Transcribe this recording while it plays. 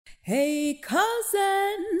Hey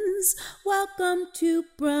cousins, welcome to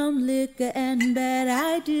Brown Liquor and Bad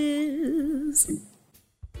Ideas.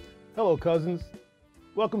 Hello, cousins.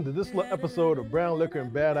 Welcome to this episode of Brown Liquor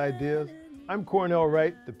and Bad Ideas. I'm Cornell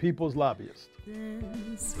Wright, the People's Lobbyist.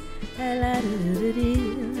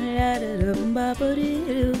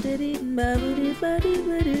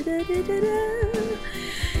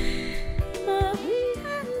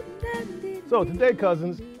 So today,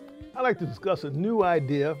 cousins, I'd like to discuss a new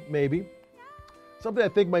idea, maybe, something I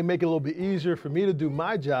think might make it a little bit easier for me to do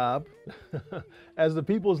my job as the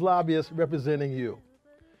People's Lobbyist representing you.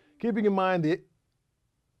 Keeping in mind the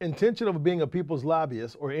intention of being a people's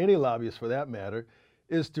lobbyist, or any lobbyist for that matter,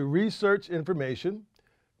 is to research information,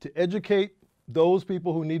 to educate those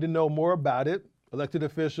people who need to know more about it, elected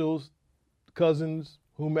officials, cousins,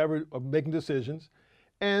 whomever are making decisions,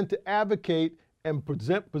 and to advocate and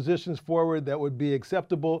present positions forward that would be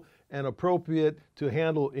acceptable and appropriate to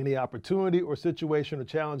handle any opportunity or situation or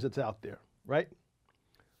challenge that's out there, right?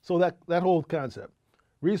 So that whole concept,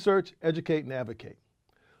 research, educate, and advocate.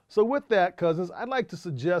 So with that, cousins, I'd like to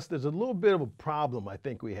suggest there's a little bit of a problem I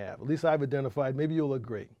think we have. At least I've identified. Maybe you'll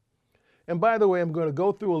agree. And by the way, I'm going to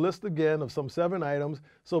go through a list again of some 7 items.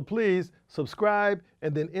 So please subscribe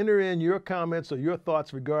and then enter in your comments or your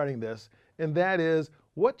thoughts regarding this. And that is,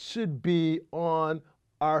 what should be on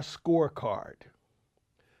our scorecard?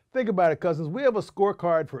 Think about it, cousins. We have a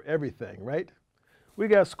scorecard for everything, right? We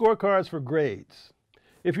got scorecards for grades.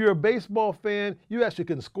 If you're a baseball fan, you actually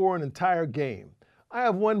can score an entire game. I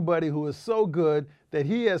have one buddy who is so good that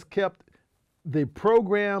he has kept the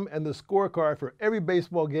program and the scorecard for every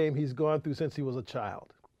baseball game he's gone through since he was a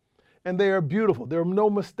child. And they are beautiful. There are no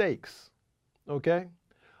mistakes, okay?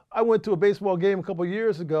 I went to a baseball game a couple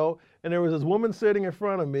years ago, and there was this woman sitting in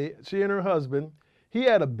front of me, she and her husband. He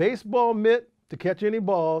had a baseball mitt to catch any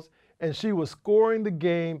balls, and she was scoring the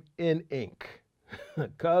game in ink.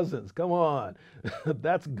 Cousins, come on.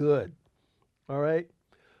 That's good, all right?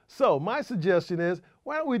 So my suggestion is,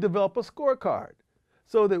 why don't we develop a scorecard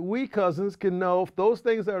so that we cousins can know those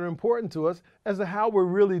things that are important to us as to how we're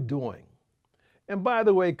really doing. And by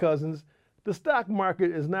the way, cousins, the stock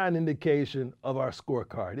market is not an indication of our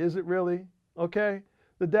scorecard, is it really? Okay?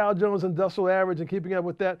 The Dow Jones Industrial Average and keeping up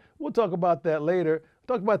with that, we'll talk about that later.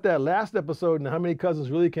 Talk about that last episode and how many cousins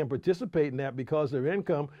really can participate in that because of their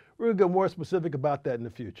income. We're going to get more specific about that in the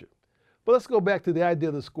future. But let's go back to the idea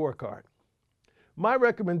of the scorecard. My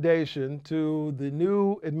recommendation to the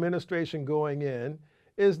new administration going in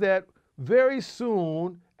is that very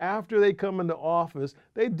soon after they come into office,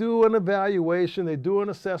 they do an evaluation, they do an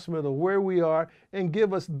assessment of where we are and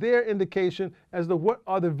give us their indication as to what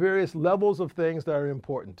are the various levels of things that are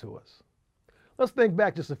important to us. Let's think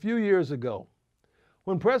back just a few years ago.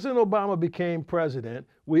 When President Obama became president,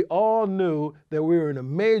 we all knew that we were in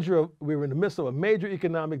the midst of a major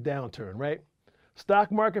economic downturn, right?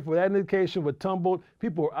 Stock market, for that indication, would tumble.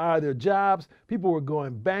 People were out of their jobs. People were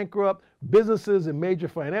going bankrupt. Businesses and major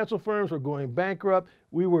financial firms were going bankrupt.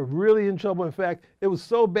 We were really in trouble. In fact, it was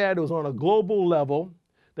so bad it was on a global level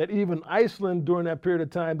that even Iceland, during that period of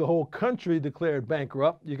time, the whole country declared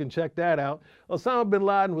bankrupt. You can check that out. Osama bin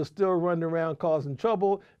Laden was still running around causing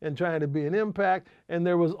trouble and trying to be an impact, and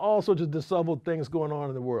there was all sorts of disheveled things going on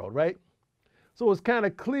in the world, right? So it's kind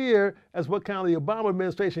of clear as what kind of the Obama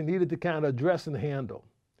administration needed to kind of address and handle.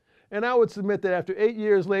 And I would submit that after 8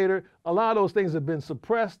 years later, a lot of those things have been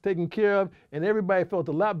suppressed, taken care of, and everybody felt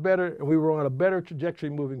a lot better, and we were on a better trajectory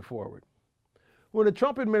moving forward. When the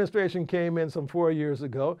Trump administration came in some 4 years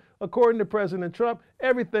ago, according to President Trump,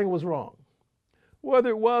 everything was wrong. Whether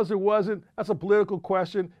it was or wasn't, that's a political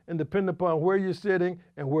question, and depending upon where you're sitting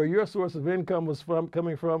and where your source of income was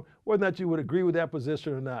coming from, whether or not you would agree with that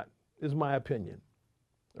position or not, is my opinion.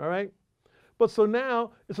 All right? But so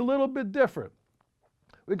now it's a little bit different.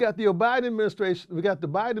 We got the Biden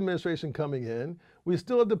administration coming in. We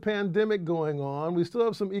still have the pandemic going on. We still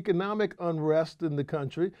have some economic unrest in the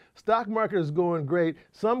country. Stock market is going great.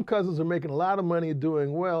 Some cousins are making a lot of money and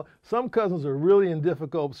doing well. Some cousins are really in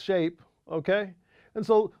difficult shape, okay? And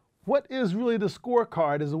so what is really the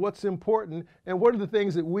scorecard is what's important and what are the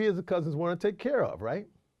things that we as the cousins want to take care of, right?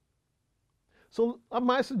 So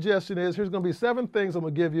my suggestion is, here's going to be 7 things I'm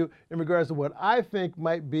going to give you in regards to what I think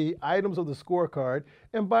might be items of the scorecard.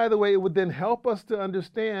 And by the way, it would then help us to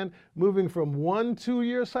understand moving from one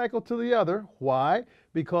 2-year cycle to the other. Why?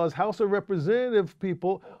 Because House of Representative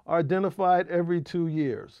people are identified every 2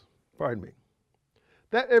 years. Pardon me.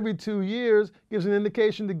 That every 2 years gives an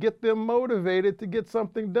indication to get them motivated to get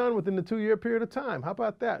something done within the 2-year period of time. How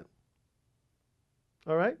about that?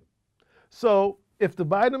 All right? So if the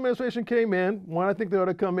Biden administration came in, one, I think they ought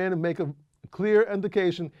to come in and make a clear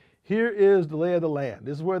indication, here is the lay of the land.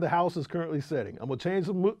 This is where the house is currently sitting. I'm going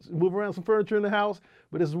to move around some furniture in the house,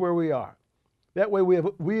 but this is where we are. That way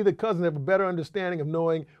we the cousins have a better understanding of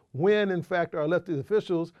knowing when, in fact, our elected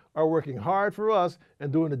officials are working hard for us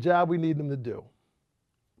and doing the job we need them to do.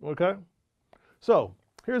 Okay? So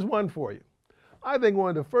here's one for you. I think one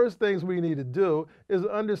of the first things we need to do is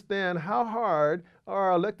understand how hard are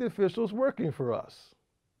our elected officials working for us.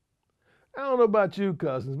 I don't know about you,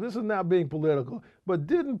 cousins. This is not being political, but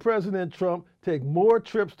didn't President Trump take more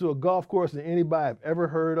trips to a golf course than anybody I've ever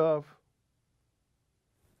heard of?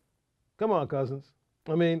 Come on, cousins.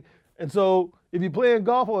 I mean, and so if you're playing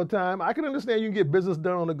golf all the time, I can understand you can get business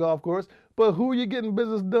done on the golf course, but who are you getting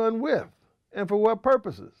business done with and for what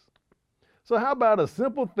purposes? So how about a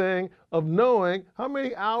simple thing of knowing how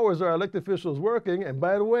many hours are elected officials working? And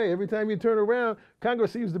by the way, every time you turn around,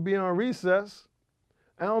 Congress seems to be on recess.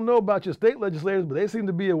 I don't know about your state legislators, but they seem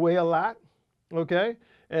to be away a lot, okay?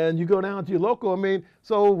 And you go down to your local, I mean,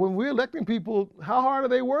 so when we're electing people, how hard are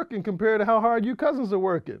they working compared to how hard you cousins are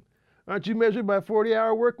working? Aren't you measured by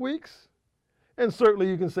 40-hour work weeks? And certainly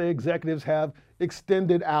you can say executives have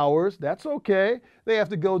extended hours. That's okay. They have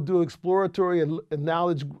to go do exploratory and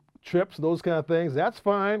knowledge trips, those kind of things. That's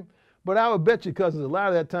fine. But I would bet you, cousins, a lot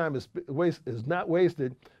of that time is not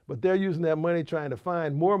wasted, but they're using that money trying to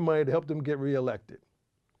find more money to help them get reelected.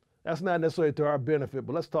 That's not necessarily to our benefit,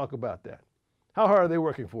 but let's talk about that. How hard are they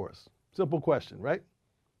working for us? Simple question, right?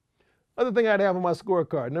 Other thing I'd have on my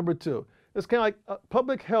scorecard, number 2, it's kind of like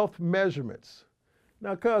public health measurements.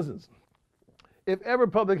 Now, cousins, if ever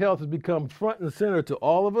public health has become front and center to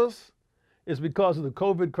all of us, it's because of the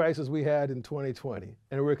COVID crisis we had in 2020,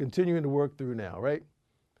 and we're continuing to work through now, right?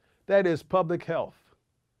 That is public health.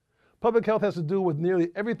 Public health has to do with nearly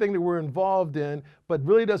everything that we're involved in, but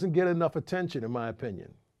really doesn't get enough attention, in my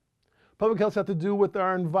opinion. Public health has to do with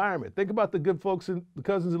our environment. Think about the good folks, the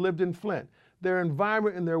cousins who lived in Flint. Their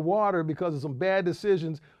environment and their water, because of some bad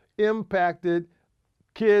decisions, impacted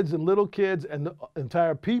kids and little kids and the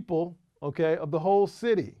entire people, okay, of the whole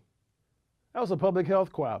city. That was a public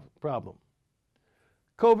health problem.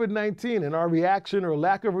 COVID-19 and our reaction or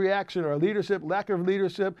lack of reaction, our leadership, lack of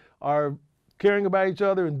leadership, our caring about each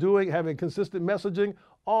other and having consistent messaging,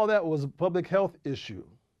 all that was a public health issue,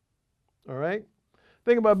 all right?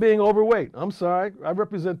 Think about being overweight. I'm sorry, I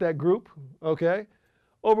represent that group, okay?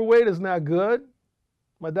 Overweight is not good.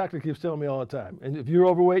 My doctor keeps telling me all the time. And if you're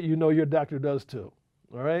overweight, you know your doctor does too,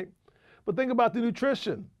 all right? But think about the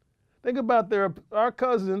nutrition. Think about our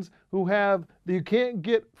cousins who you can't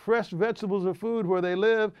get fresh vegetables or food where they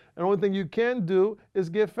live, and the only thing you can do is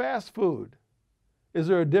get fast food. Is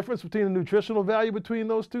there a difference between the nutritional value between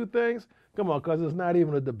those two things? Come on, cousins, it's not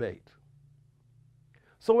even a debate.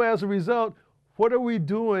 So as a result, what are we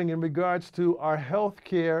doing in regards to our health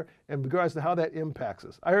care and in regards to how that impacts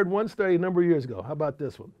us? I heard one study a number of years ago. How about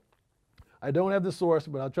this one? I don't have the source,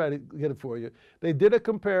 but I'll try to get it for you. They did a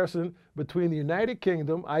comparison between the United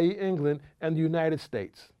Kingdom, i.e. England, and the United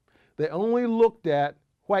States. They only looked at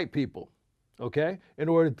white people, okay, in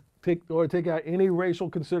order to take out any racial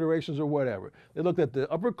considerations or whatever. They looked at the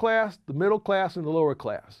upper class, the middle class, and the lower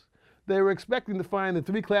class. They were expecting to find the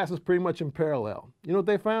 3 classes pretty much in parallel. You know what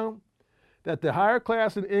they found? That the higher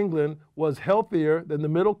class in England was healthier than the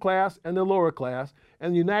middle class and the lower class.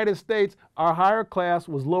 And the United States, our higher class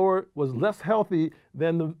was less healthy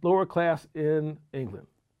than the lower class in England.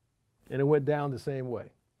 And it went down the same way.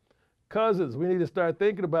 Cousins, we need to start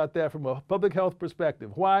thinking about that from a public health perspective.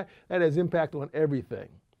 Why? That has impact on everything.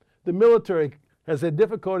 The military has had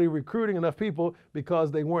difficulty recruiting enough people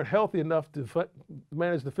because they weren't healthy enough to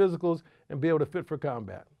manage the physicals and be able to fit for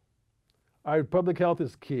combat. Our public health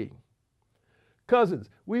is key. Cousins,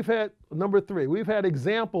 we've had, number 3, we've had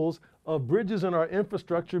examples of bridges in our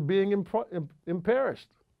infrastructure being imperished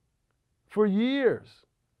for years.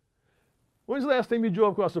 When's the last time you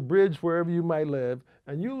drove across a bridge wherever you might live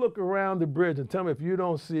and you look around the bridge and tell me if you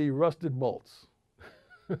don't see rusted bolts?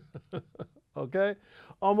 Okay?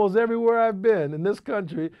 Almost everywhere I've been in this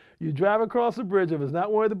country, you drive across a bridge, if it's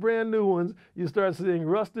not one of the brand new ones, you start seeing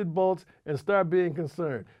rusted bolts and start being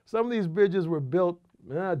concerned. Some of these bridges were built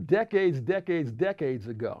decades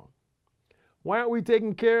ago. Why aren't we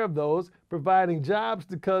taking care of those, providing jobs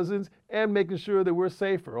to cousins and making sure that we're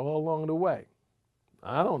safer all along the way?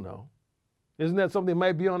 I don't know. Isn't that something that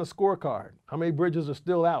might be on a scorecard? How many bridges are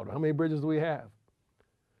still out? How many bridges do we have?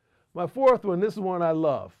 My 4th one, this is one I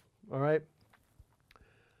love, all right?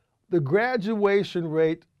 The graduation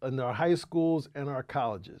rate in our high schools and our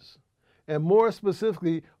colleges. And more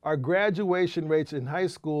specifically, our graduation rates in high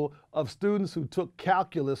school of students who took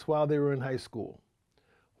calculus while they were in high school.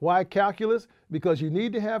 Why calculus? Because you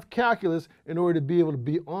need to have calculus in order to be able to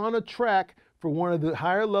be on a track for one of the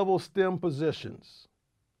higher level STEM positions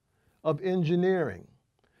of engineering.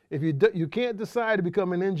 If you can't decide to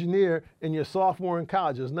become an engineer in your sophomore in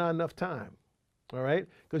college, there's not enough time, all right?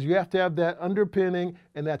 Because you have to have that underpinning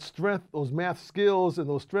and that strength, those math skills and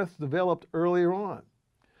those strengths developed earlier on.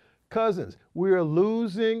 Cousins, we are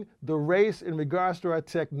losing the race in regards to our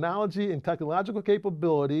technology and technological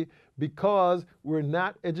capability because we're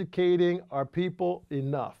not educating our people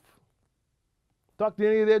enough. Talk to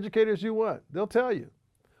any of the educators you want. They'll tell you.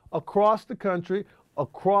 Across the country,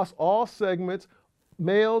 across all segments,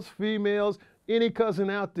 males, females, any cousin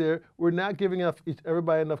out there, we're not giving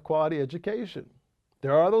everybody enough quality education.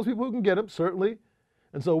 There are those people who can get them, certainly.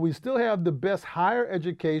 And so we still have the best higher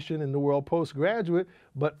education in the world postgraduate,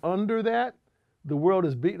 but under that, the world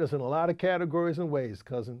is beating us in a lot of categories and ways,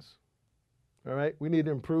 cousins. All right, we need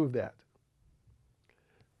to improve that.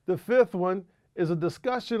 The fifth one is a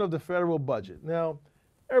discussion of the federal budget. Now,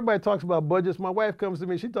 everybody talks about budgets. My wife comes to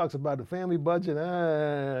me, she talks about the family budget.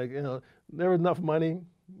 There was enough money.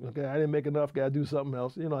 Okay, I didn't make enough, got to do something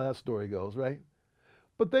else. You know how that story goes, right?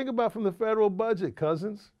 But think about from the federal budget,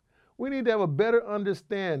 cousins. We need to have a better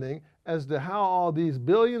understanding as to how all these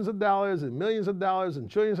billions of dollars and millions of dollars and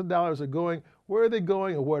trillions of dollars are going, where are they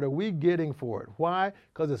going, and what are we getting for it? Why?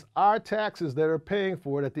 Because it's our taxes that are paying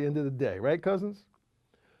for it at the end of the day, right, cousins?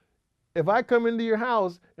 If I come into your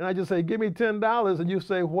house and I just say, give me $10, and you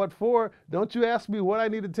say, what for? Don't you ask me what I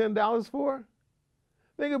needed $10 for?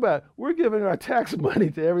 Think about it. We're giving our tax money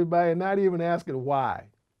to everybody and not even asking why.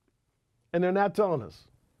 And they're not telling us.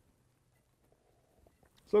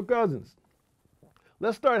 So cousins,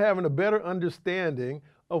 let's start having a better understanding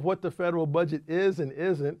of what the federal budget is and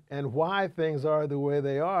isn't and why things are the way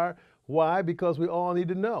they are. Why? Because we all need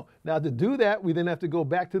to know. Now to do that, we then have to go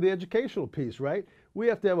back to the educational piece, right? We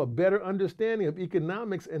have to have a better understanding of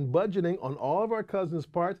economics and budgeting on all of our cousins'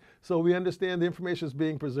 parts so we understand the information that's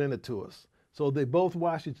being presented to us. So they both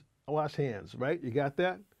wash hands, right? You got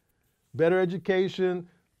that? Better education,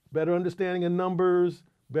 better understanding of numbers,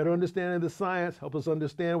 better understanding of the science, help us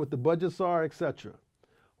understand what the budgets are, etc.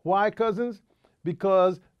 Why, cousins?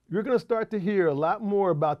 Because you're going to start to hear a lot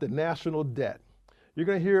more about the national debt. You're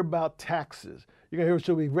going to hear about taxes. You're going to hear,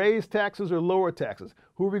 should we raise taxes or lower taxes?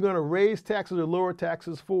 Who are we going to raise taxes or lower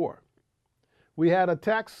taxes for? We had a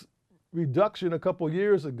tax reduction a couple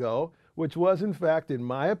years ago, which was, in fact, in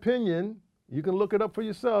my opinion, you can look it up for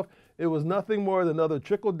yourself, it was nothing more than another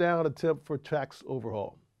trickle-down attempt for tax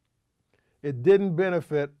overhaul. It didn't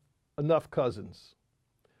benefit enough cousins.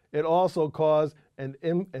 It also caused an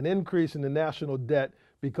increase in the national debt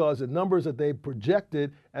because the numbers that they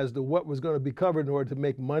projected as to what was going to be covered in order to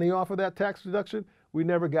make money off of that tax reduction, we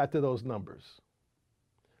never got to those numbers.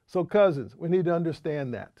 So cousins, we need to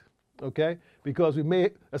understand that, okay? Because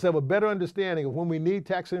let's have a better understanding of when we need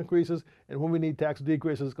tax increases and when we need tax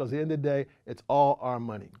decreases, because at the end of the day, it's all our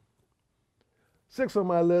money. 6 on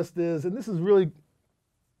my list is, and this is really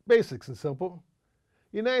basics and simple.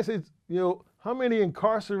 United States, how many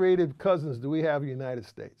incarcerated cousins do we have in the United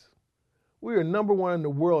States? We are number 1 in the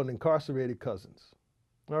world in incarcerated cousins,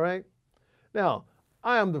 all right? Now,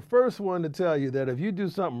 I am the first one to tell you that if you do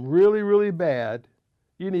something really, really bad,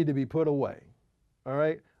 you need to be put away, all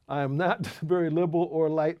right? I am not very liberal or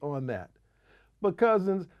light on that. But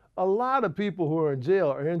cousins, a lot of people who are in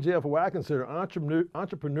jail for what I consider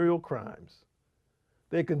entrepreneurial crimes.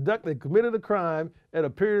 They committed a crime at a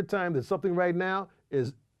period of time that something right now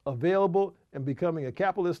is available and becoming a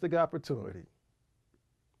capitalistic opportunity.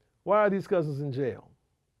 Why are these cousins in jail?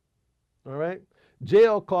 All right?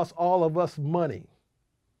 Jail costs all of us money.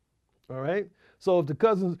 All right? So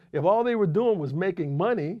if all they were doing was making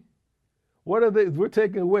money, we're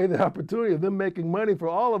taking away the opportunity of them making money for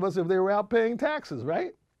all of us if they were out paying taxes,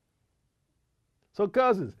 right? So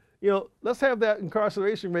cousins, let's have that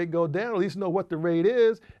incarceration rate go down, at least know what the rate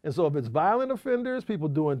is. And so if it's violent offenders, people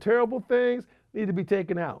doing terrible things, need to be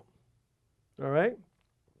taken out. All right?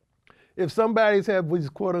 If somebody's had these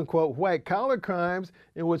quote-unquote white-collar crimes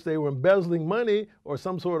in which they were embezzling money or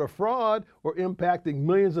some sort of fraud or impacting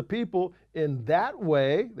millions of people in that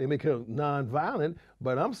way, they make it non-violent,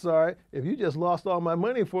 but I'm sorry, if you just lost all my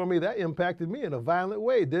money for me, that impacted me in a violent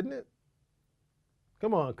way, didn't it?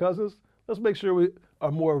 Come on, cousins. Let's make sure we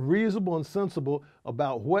are more reasonable and sensible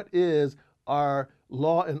about what is our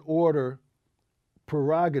law and order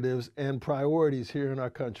prerogatives and priorities here in our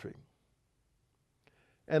country.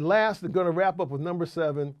 And last, I'm going to wrap up with number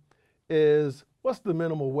 7, is what's the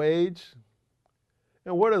minimum wage?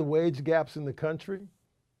 And what are the wage gaps in the country?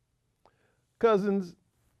 Cousins,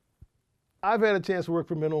 I've had a chance to work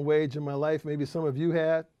for minimum wage in my life. Maybe some of you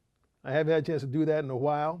had. I haven't had a chance to do that in a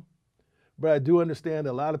while. But I do understand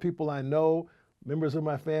that a lot of people I know, members of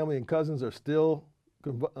my family and cousins, are still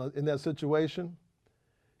in that situation.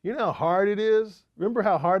 You know how hard it is? Remember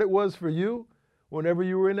how hard it was for you whenever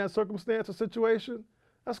you were in that circumstance or situation?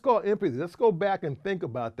 That's called empathy. Let's go back and think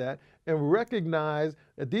about that and recognize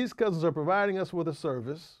that these cousins are providing us with a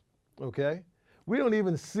service, okay? We don't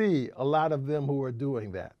even see a lot of them who are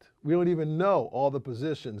doing that. We don't even know all the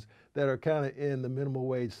positions that are kind of in the minimum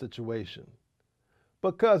wage situation.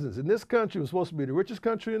 But cousins, in this country, we're supposed to be the richest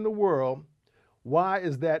country in the world. Why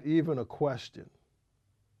is that even a question?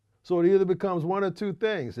 So it either becomes one or two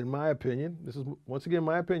things, in my opinion. This is, once again,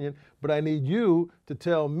 my opinion. But I need you to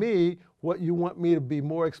tell me what you want me to be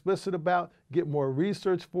more explicit about, get more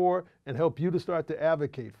research for, and help you to start to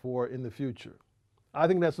advocate for in the future. I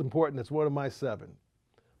think that's important. That's one of my 7.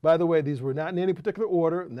 By the way, these were not in any particular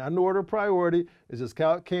order, not in order of priority. It's just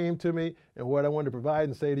how it came to me and what I wanted to provide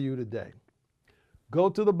and say to you today. Go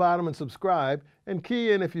to the bottom and subscribe and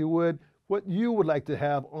key in, if you would, what you would like to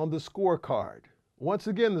have on the scorecard. Once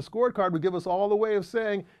again, the scorecard would give us all the way of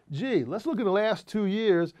saying, gee, let's look at the last 2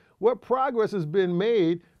 years, what progress has been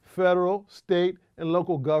made, federal, state, and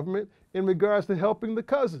local government, in regards to helping the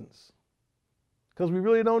cousins. Because we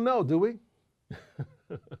really don't know, do we?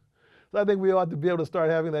 So I think we ought to be able to start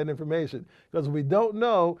having that information. Because if we don't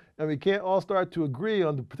know, and we can't all start to agree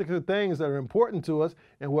on the particular things that are important to us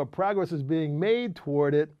and what progress is being made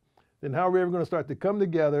toward it, then how are we ever going to start to come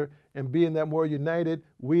together and be in that more united,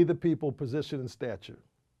 we the people position and stature?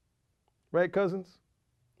 Right, cousins?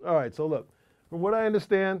 All right, so look, from what I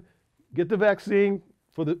understand, get the vaccine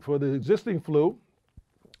for the existing flu.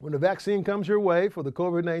 When the vaccine comes your way for the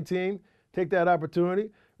COVID-19, take that opportunity.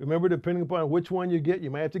 Remember, depending upon which one you get, you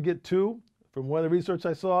might have to get 2. From one of the research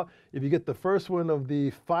I saw, if you get the first one of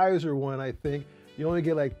the Pfizer one, I think, you only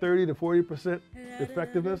get like 30 to 40%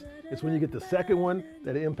 effectiveness. It's when you get the second one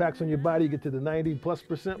that it impacts on your body, you get to the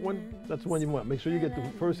 90+% one. That's the one you want. Make sure you get the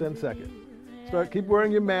first and second. Keep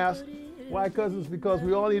wearing your mask. Why, cousins? Because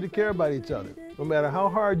we all need to care about each other. No matter how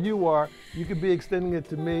hard you are, you could be extending it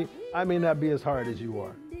to me. I may not be as hard as you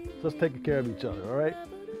are. So let's take care of each other, all right?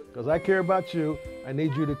 Because I care about you, I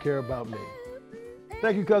need you to care about me.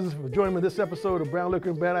 Thank you, cousins, for joining me in this episode of Brown Liquor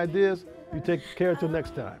and Bad Ideas. You take care until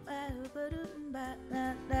next time.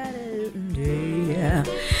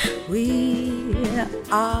 We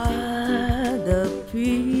are the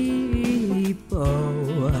people.